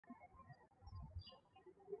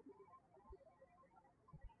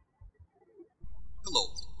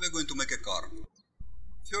we're going to make a car.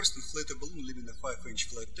 First, inflate a balloon leaving a 5-inch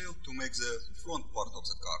flat tail to make the front part of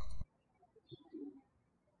the car.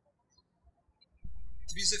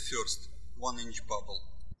 Twist the first 1-inch bubble.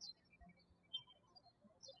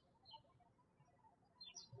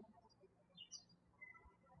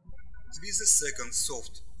 Twist the second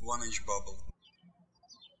soft 1-inch bubble.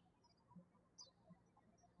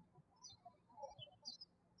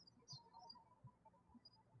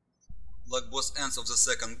 Lock both ends of the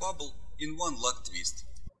second bubble in one lock twist.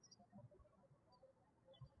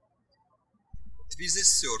 Twist the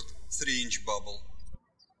third 3-inch bubble.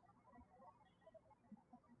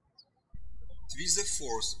 Twist the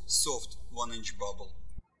fourth soft 1-inch bubble.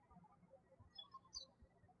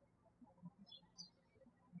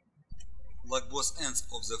 Lock both ends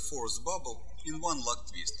of the fourth bubble in one lock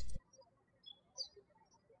twist.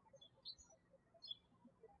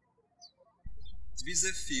 Twist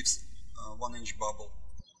the fifth 1-inch bubble.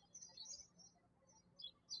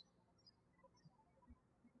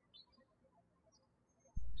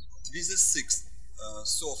 Twist the sixth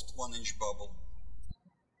soft 1-inch bubble.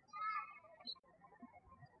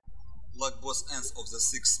 Lock both ends of the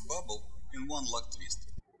sixth bubble in one lock twist.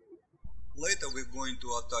 Later we're going to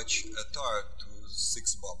attach a tire to the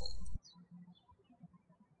sixth bubble.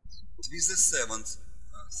 Twist the seventh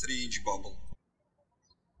 3-inch bubble.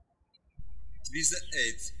 Twist the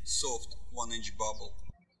eighth soft 1-inch bubble.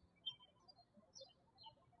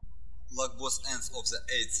 Lock both ends of the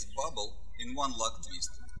eighth bubble in one lock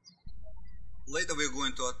twist. Later we're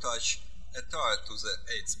going to attach a tire to the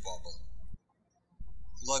eighth bubble.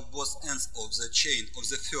 Lock both ends of the chain of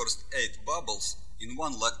the first 8 bubbles in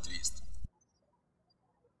one lock twist.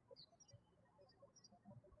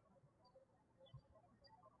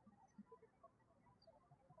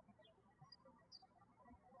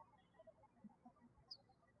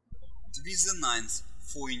 Twist the ninth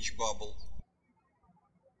 4-inch bubble.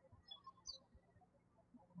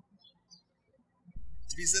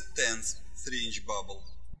 Twist the 10th 3-inch bubble.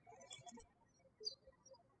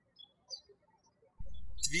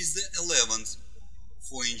 Twist the 11th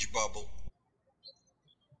 4-inch bubble.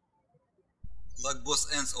 Lock both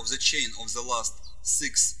ends of the chain of the last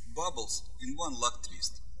 6 bubbles in one lock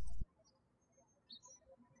twist.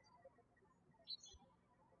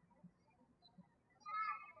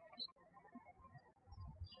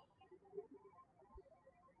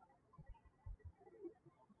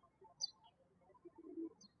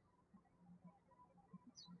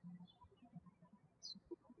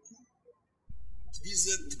 Twist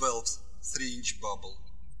the 12th 3-inch bubble.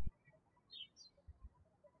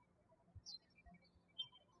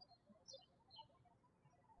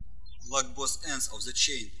 Lock both ends of the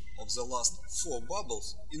chain of the last 4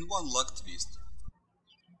 bubbles in one lock twist.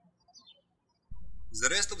 The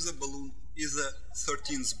rest of the balloon is the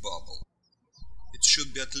 13th bubble. It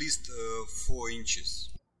should be at least 4 inches.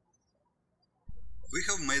 We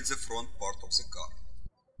have made the front part of the car.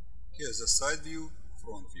 Here's the side view,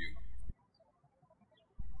 front view.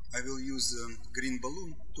 I will use a green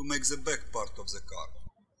balloon to make the back part of the car.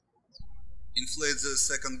 Inflate the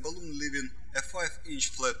second balloon leaving a 5-inch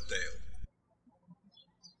flat tail.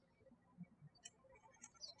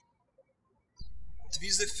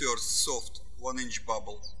 Twist the first soft 1-inch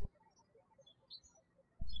bubble.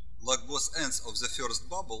 Lock both ends of the first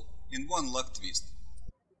bubble in one lock twist.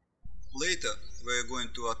 Later we are going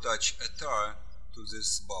to attach a tire to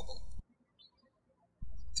this bubble.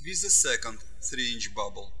 Twist the second 3-inch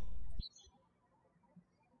bubble.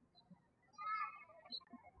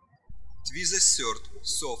 Twist the third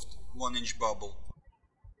soft 1-inch bubble.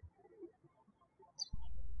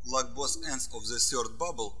 Lock both ends of the third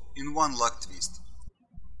bubble in one lock twist.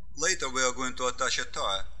 Later we are going to attach a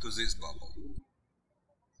tire to this bubble.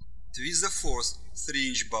 Twist the fourth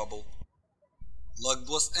 3-inch bubble. Lock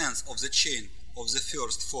both ends of the chain of the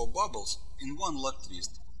first 4 bubbles in one lock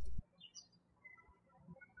twist.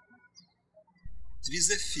 Twist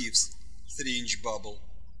the fifth 3-inch bubble.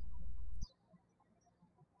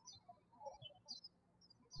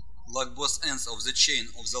 Lock both ends of the chain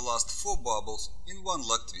of the last 4 bubbles in one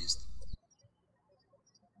lock twist.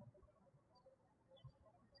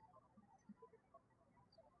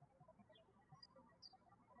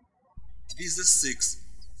 Twist the sixth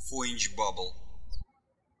 4-inch bubble.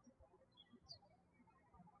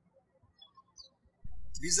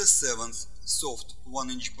 Twist the seventh soft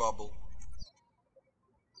 1-inch bubble.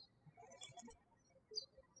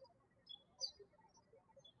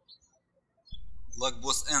 Lock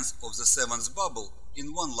both ends of the 7th bubble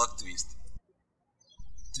in one lock twist.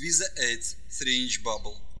 Twist the 8th 3-inch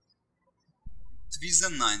bubble. Twist the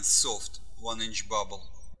 9th soft 1-inch bubble.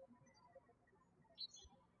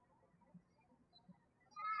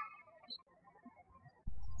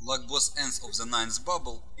 Lock both ends of the 9th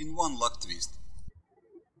bubble in one lock twist.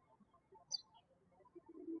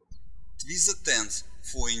 Twist the 10th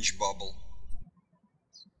 4-inch bubble.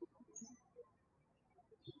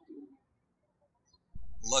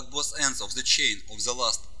 Lock both ends of the chain of the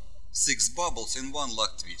last 6 bubbles in one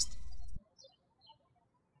lock twist.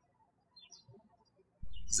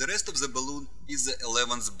 The rest of the balloon is the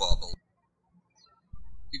 11th bubble.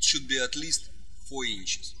 It should be at least 4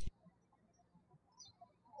 inches.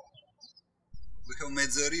 We have made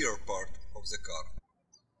the rear part of the car.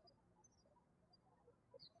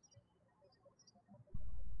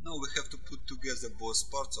 Now we have to put together both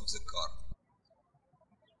parts of the car.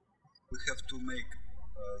 We have to make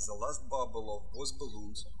the last bubble of both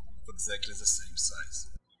balloons of exactly the same size.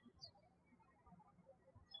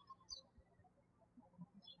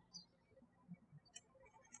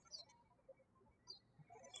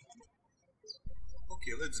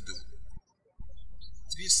 Okay, let's do it.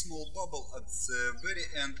 Twist small bubble at the very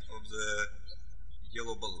end of the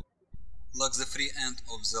yellow balloon. Lock the free end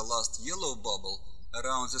of the last yellow bubble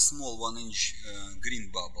around the small 1-inch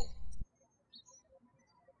green bubble.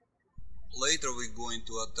 Later we're going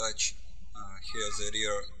to attach here the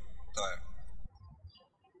rear tire.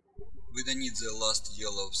 We don't need the last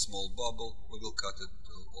yellow small bubble, we will cut it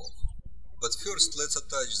off. But first let's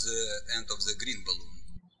attach the end of the green balloon.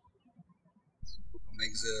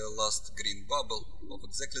 Make the last green bubble of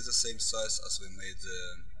exactly the same size as we made the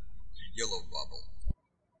yellow bubble.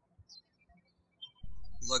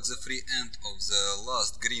 Lock the free end of the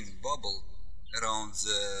last green bubble around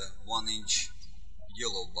the 1-inch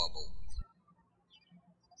yellow bubble.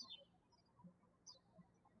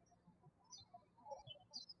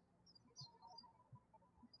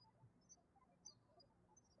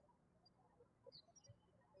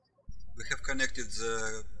 We have connected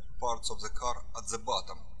the parts of the car at the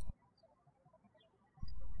bottom.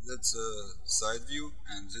 That's a side view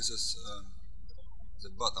and this is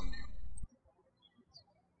the bottom view.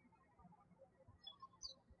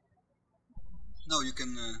 Now you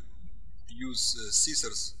can use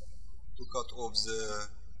scissors to cut off the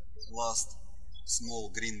last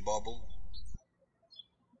small green bubble.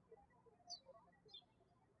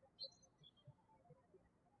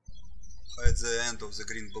 Hide the end of the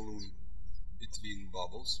green balloon between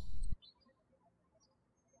bubbles.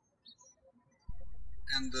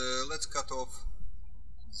 And let's cut off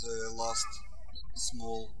the last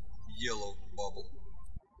small yellow bubble.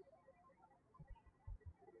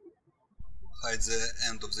 Hide the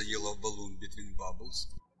end of the yellow balloon between bubbles.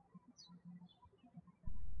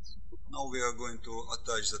 Now we are going to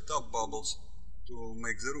attach the top bubbles to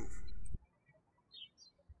make the roof.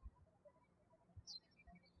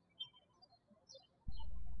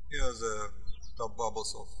 Here are the top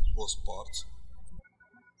bubbles of both parts.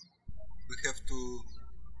 We have to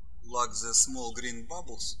lock the small green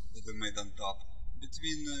bubbles that we made on top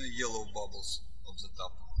between yellow bubbles of the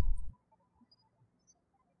top.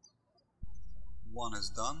 One is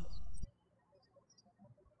done.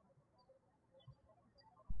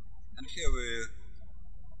 And here we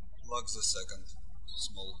lock the second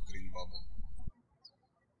small green bubble.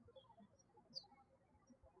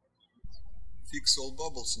 Fix all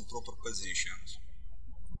bubbles in proper positions.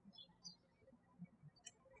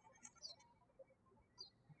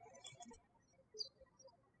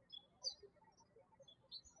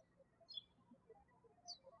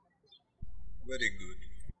 Very good.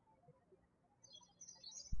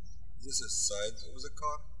 This is side of the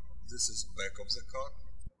car, this is back of the car,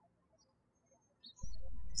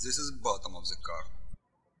 this is bottom of the car.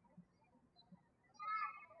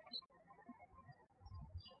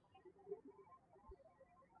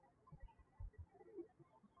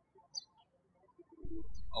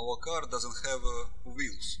 Our car doesn't have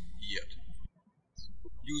wheels yet.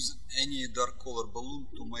 Use any dark color balloon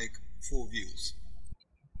to make 4 wheels.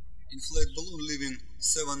 Inflate balloon leaving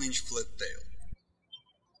 7-inch flat tail.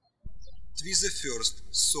 Twist the first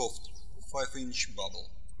soft 5-inch bubble.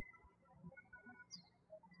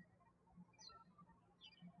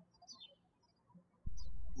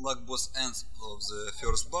 Lock both ends of the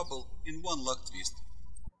first bubble in one lock twist.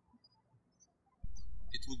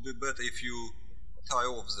 It would be better if you tie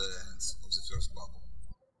off the ends of the first bubble.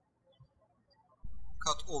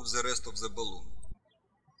 Cut off the rest of the balloon.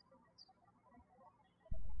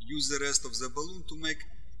 Use the rest of the balloon to make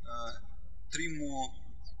 3 more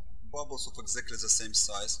bubbles of exactly the same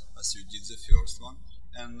size as you did the first one,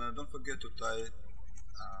 and don't forget to tie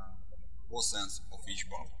both ends of each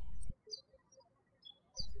bubble.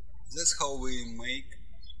 That's how we make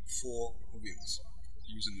 4 wheels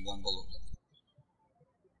using one balloon.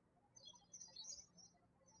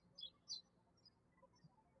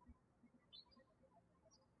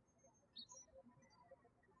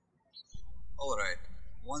 Alright,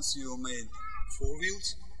 once you made 4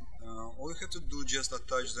 wheels, all you have to do just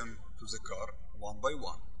attach them to the car one by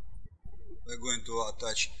one. We're going to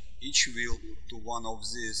attach each wheel to one of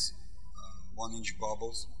these 1-inch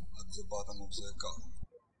bubbles at the bottom of the car.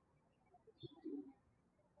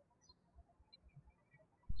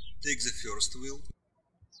 Take the first wheel,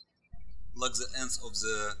 plug the ends of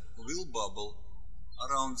the wheel bubble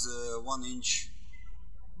around the 1-inch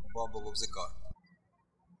bubble of the car.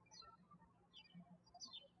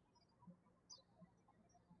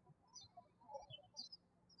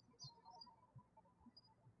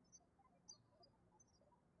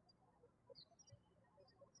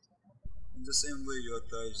 In the same way you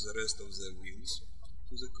attach the rest of the wheels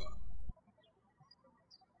to the car.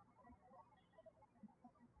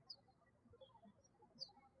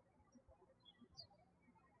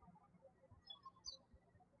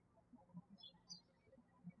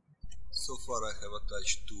 So far I have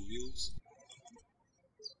attached 2 wheels.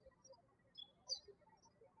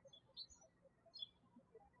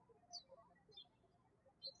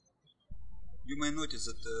 You may notice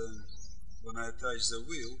that when I attach the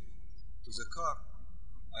wheel to the car,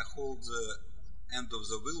 I hold the end of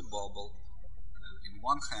the wheel bubble in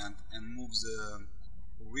one hand and move the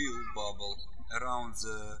wheel bubble around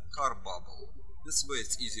the car bubble. This way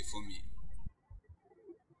it's easy for me.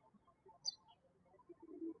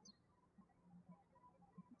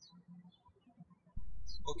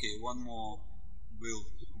 Okay, one more wheel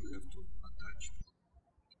we have to attach.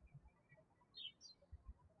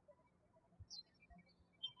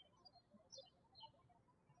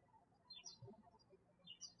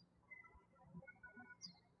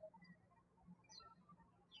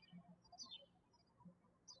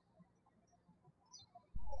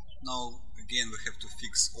 Now again we have to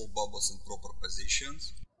fix all bubbles in proper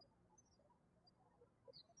positions.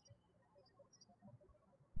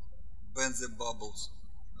 Bend the bubbles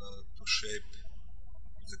to shape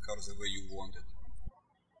the car the way you want it.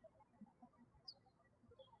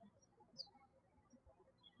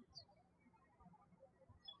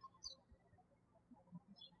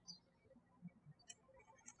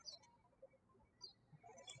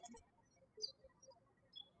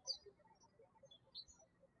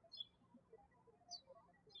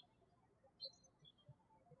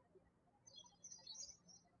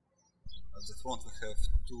 At the front we have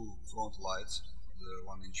 2 front lights, the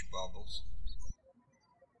 1-inch bubbles.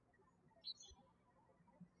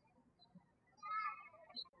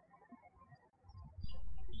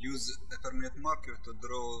 Use a permanent marker to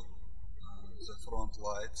draw the front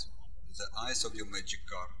lights, the eyes of your magic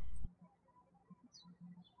car.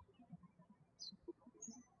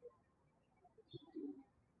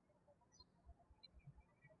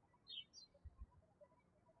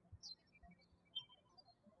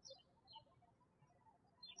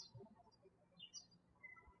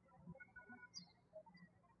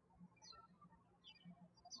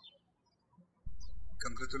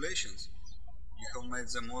 Congratulations! You have made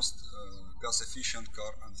the most gas efficient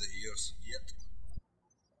car on the earth yet.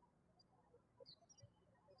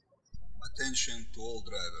 Attention to all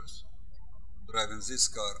drivers. Driving this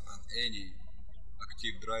car on any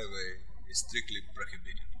active driveway is strictly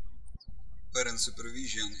prohibited. Parent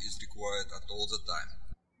supervision is required at all the time.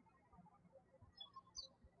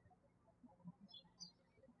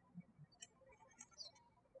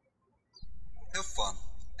 Have fun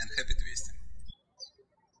and happy to